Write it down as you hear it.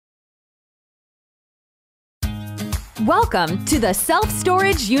Welcome to the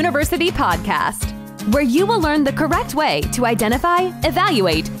Self-Storage University podcast, where you will learn the correct way to identify,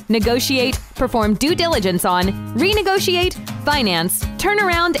 evaluate, negotiate, perform due diligence on, renegotiate, finance, turn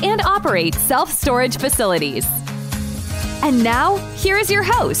around, and operate self-storage facilities. And now, here is your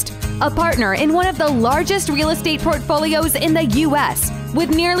host, a partner in one of the largest real estate portfolios in the U.S. with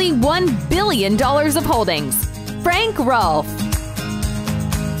nearly $1 billion of holdings, Frank Rolfe.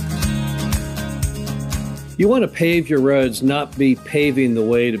 You want to pave your roads, not be paving the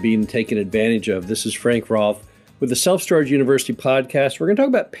way to being taken advantage of. This is Frank Rolfe with the Self-Storage University podcast. We're going to talk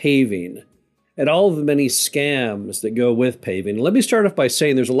about paving and all of the many scams that go with paving. Let me start off by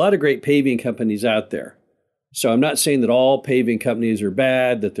saying there's a lot of great paving companies out there. So I'm not saying that all paving companies are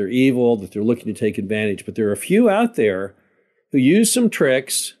bad, that they're evil, that they're looking to take advantage, but there are a few out there who use some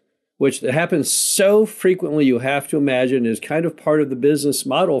tricks, which happens so frequently you have to imagine is kind of part of the business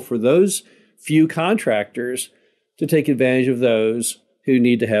model for those few contractors to take advantage of those who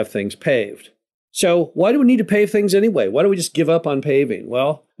need to have things paved. So why do we need to pave things anyway? Why don't we just give up on paving?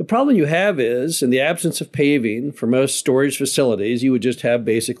 Well, the problem you have is, in the absence of paving for most storage facilities, you would just have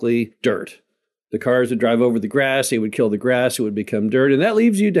basically dirt. The cars would drive over the grass, they would kill the grass, it would become dirt, and that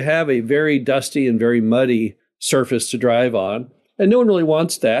leaves you to have a very dusty and very muddy surface to drive on. And no one really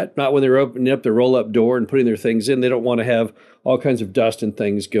wants that, not when they're opening up their roll-up door and putting their things in. They don't want to have all kinds of dust and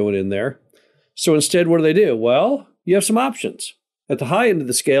things going in there. So instead, what do? Well, you have some options. At the high end of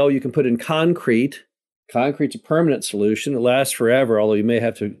the scale, you can put in concrete. Concrete's a permanent solution. It lasts forever, although you may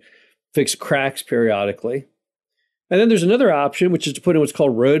have to fix cracks periodically. And then there's another option, which is to put in what's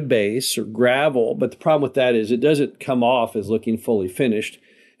called road base or gravel. But the problem with that is it doesn't come off as looking fully finished,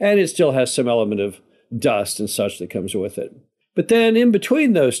 and it still has some element of dust and such that comes with it. But then in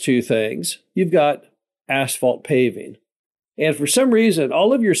between those two things, you've got asphalt paving. And for some reason,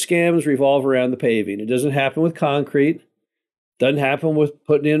 all of your scams revolve around the paving. It doesn't happen with concrete. Doesn't happen with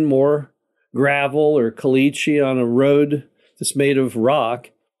putting in more gravel or caliche on a road that's made of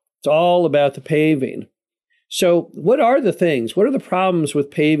rock. It's all about the paving. So what are the things? What are the problems with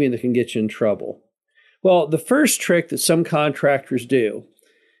paving that can get you in trouble? Well, the first trick that some contractors do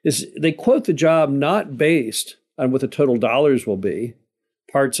is they quote the job not based on what the total dollars will be,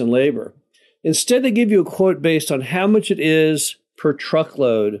 parts and labor. Instead, they give you a quote based on how much it is per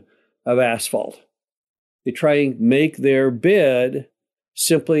truckload of asphalt. They try and make their bid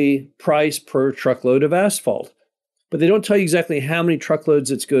simply price per truckload of asphalt. But they don't tell you exactly how many truckloads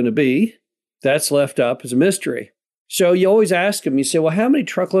it's going to be. That's left up as a mystery. So you always ask them, you say, well, how many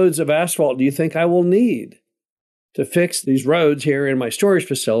truckloads of asphalt do you think I will need to fix these roads here in my storage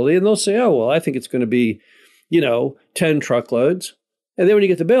facility? And they'll say, oh, well, I think it's going to be, 10 truckloads. And then when you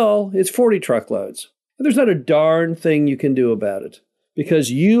get the bill, it's 40 truckloads. And there's not a darn thing you can do about it because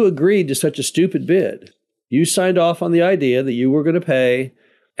you agreed to such a stupid bid. You signed off on the idea that you were going to pay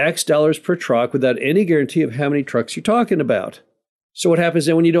X dollars per truck without any guarantee of how many trucks you're talking about. So what happens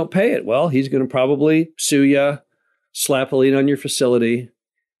then when you don't pay it? Well, he's going to probably sue you, slap a lien on your facility.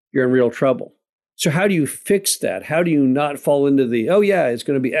 You're in real trouble. So how do you fix that? How do you not fall into it's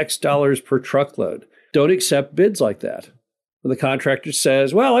going to be X dollars per truckload? Don't accept bids like that. When the contractor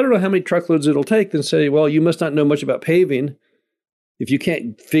says, well, I don't know how many truckloads it'll take, then say, well, you must not know much about paving if you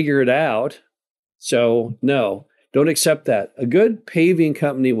can't figure it out. So no, don't accept that. A good paving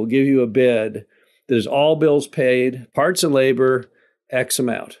company will give you a bid that is all bills paid, parts and labor, X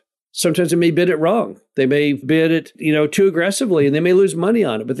amount. Sometimes they may bid it wrong. They may bid it, too aggressively, and they may lose money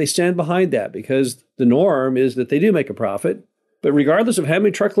on it, but they stand behind that because the norm is that they do make a profit. But regardless of how many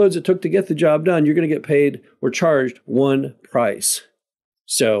truckloads it took to get the job done, you're going to get paid or charged one price.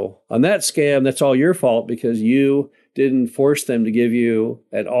 So on that scam, that's all your fault because you didn't force them to give you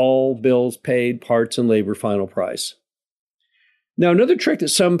an all bills paid, parts and labor final price. Now, another trick that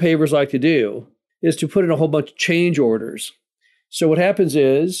some pavers like to do is to put in a whole bunch of change orders. So what happens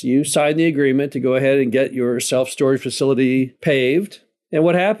is you sign the agreement to go ahead and get your self-storage facility paved. And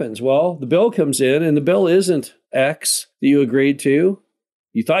what happens? Well, the bill comes in and the bill isn't X that you agreed to.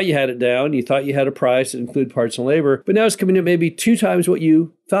 You thought you had it down. You thought you had a price that included parts and labor, but now it's coming in maybe 2 times what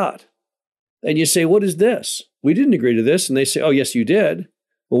you thought. And you say, what is this? We didn't agree to this. And they say, oh, yes, you did.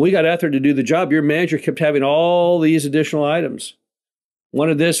 When we got out there to do the job, your manager kept having all these additional items.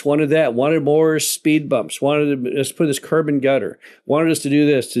 Wanted this, wanted that, wanted more speed bumps, wanted us to put this curb and gutter, wanted us to do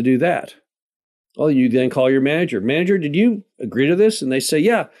this, to do that. Well, you then call your manager. Manager, did you agree to this? And they say,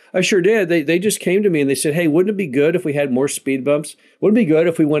 yeah, I sure did. They just came to me and they said, hey, wouldn't it be good if we had more speed bumps? Wouldn't it be good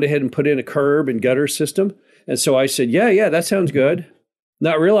if we went ahead and put in a curb and gutter system? And so I said, yeah, that sounds good.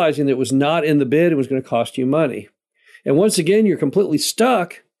 Not realizing that it was not in the bid, it was going to cost you money. And once again, you're completely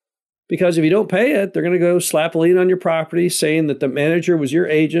stuck Because if you don't pay it, they're going to go slap a lien on your property saying that the manager was your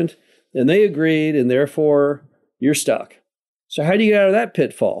agent and they agreed and therefore you're stuck. So how do you get out of that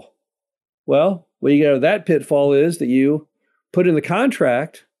pitfall? Well, what you get out of that pitfall is that you put in the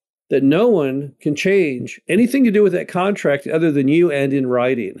contract that no one can change anything to do with that contract other than you and in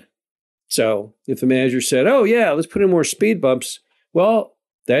writing. So if the manager said, oh yeah, let's put in more speed bumps, well,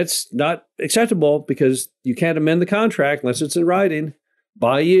 that's not acceptable because you can't amend the contract unless it's in writing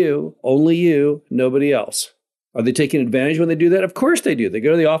by you, only you, nobody else. Are they taking advantage when they do that? Of course they do. They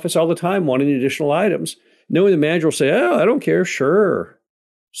go to the office all the time wanting additional items, knowing the manager will say, oh, I don't care, sure.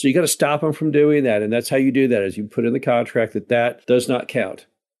 So you got to stop them from doing that. And that's how you do that, is you put in the contract that that does not count.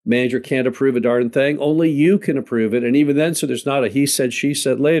 Manager can't approve a darn thing. Only you can approve it. And even then, so there's not a he said, she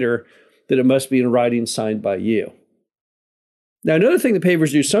said later, that it must be in writing signed by you. Now, another thing the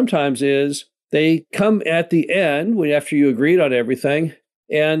pavers do sometimes is they come at the end, after you agreed on everything,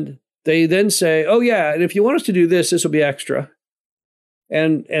 and they then say, oh yeah, and if you want us to do this, this will be extra.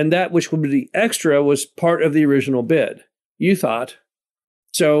 And that which would be extra was part of the original bid, you thought.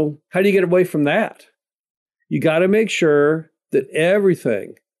 So how do you get away from that? You got to make sure that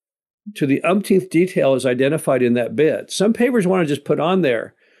everything to the umpteenth detail is identified in that bid. Some pavers want to just put on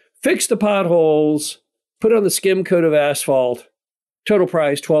there, fix the potholes, put on the skim coat of asphalt, total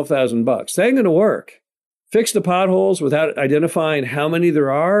price $12,000. That ain't going to work. Fix the potholes without identifying how many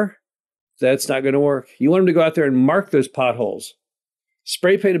there are, that's not going to work. You want them to go out there and mark those potholes.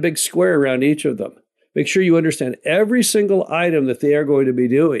 Spray paint a big square around each of them. Make sure you understand every single item that they are going to be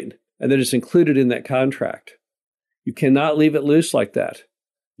doing and that it's included in that contract. You cannot leave it loose like that.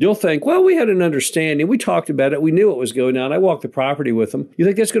 You'll think, well, we had an understanding. We talked about it. We knew what was going on. I walked the property with them. You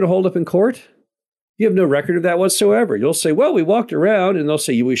think that's going to hold up in court? You have no record of that whatsoever. You'll say, well, we walked around, and they'll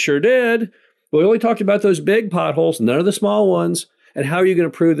say, we sure did. But we only talked about those big potholes, none of the small ones. And how are you going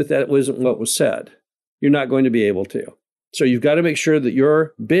to prove that that wasn't what was said? You're not going to be able to. So you've got to make sure that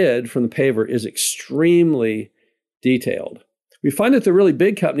your bid from the paver is extremely detailed. We find that the really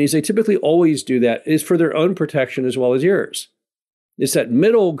big companies, they typically always do that, is for their own protection as well as yours. It's that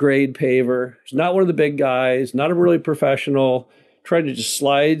middle grade paver. It's not one of the big guys, not a really professional, trying to just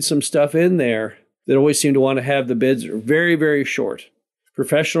slide some stuff in there that always seem to want to have the bids are very, very short.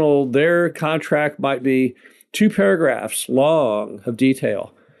 Professional, their contract might be 2 paragraphs long of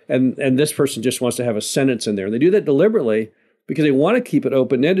detail. And this person just wants to have a sentence in there. And they do that deliberately because they want to keep it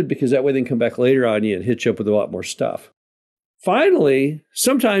open-ended because that way they can come back later on you and hit you up with a lot more stuff. Finally,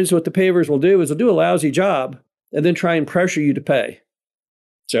 sometimes what the pavers will do is they'll do a lousy job and then try and pressure you to pay.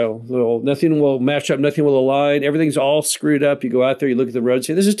 So nothing will match up, nothing will align. Everything's all screwed up. You go out there, you look at the road and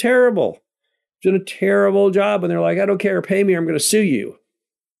say, this is terrible. You've done a terrible job. And they're like, I don't care, pay me or I'm going to sue you.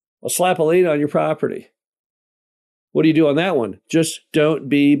 I'll slap a lien on your property. What do you do on that one? Just don't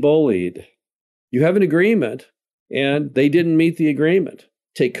be bullied. You have an agreement and they didn't meet the agreement.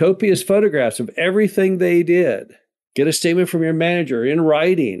 Take copious photographs of everything they did. Get a statement from your manager in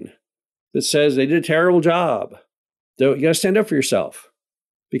writing that says they did a terrible job. You got to stand up for yourself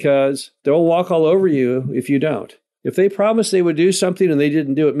because they'll walk all over you if you don't. If they promised they would do something and they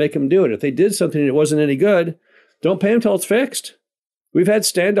didn't do it, make them do it. If they did something and it wasn't any good, don't pay them until it's fixed. We've had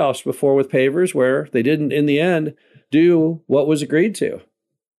standoffs before with pavers where they didn't, in the end, do what was agreed to.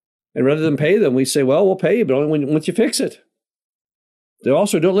 And rather than pay them, we say, well, we'll pay you, but only once you fix it. They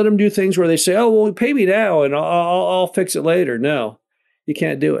also don't let them do things where they say, oh, well, pay me now and I'll fix it later. No, you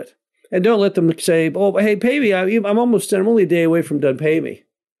can't do it. And don't let them say, oh, hey, pay me. I'm only a day away from done, pay me.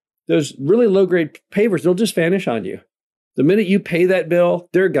 Those really low-grade pavers, they'll just vanish on you. The minute you pay that bill,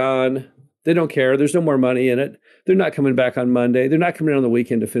 they're gone. They don't care. There's no more money in it. They're not coming back on Monday. They're not coming on the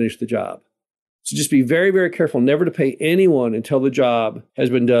weekend to finish the job. So just be very, very careful never to pay anyone until the job has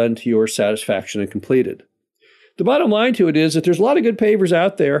been done to your satisfaction and completed. The bottom line to it is that there's a lot of good pavers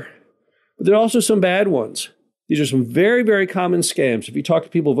out there, but there are also some bad ones. These are some very, very common scams. If you talk to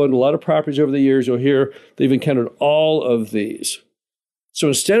people who've owned a lot of properties over the years, you'll hear they've encountered all of these. So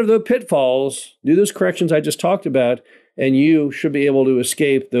instead of the pitfalls, do those corrections I just talked about, and you should be able to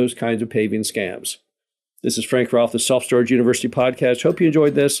escape those kinds of paving scams. This is Frank Rolfe, the Self-Storage University podcast. Hope you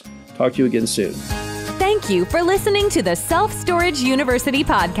enjoyed this. Talk to you again soon. Thank you for listening to the Self-Storage University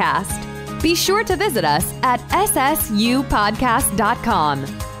podcast. Be sure to visit us at ssupodcast.com,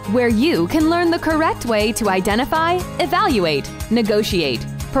 where you can learn the correct way to identify, evaluate, negotiate,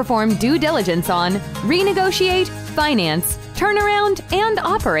 perform due diligence on, renegotiate, finance, turnaround, and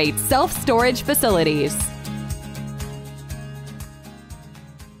operate self-storage facilities.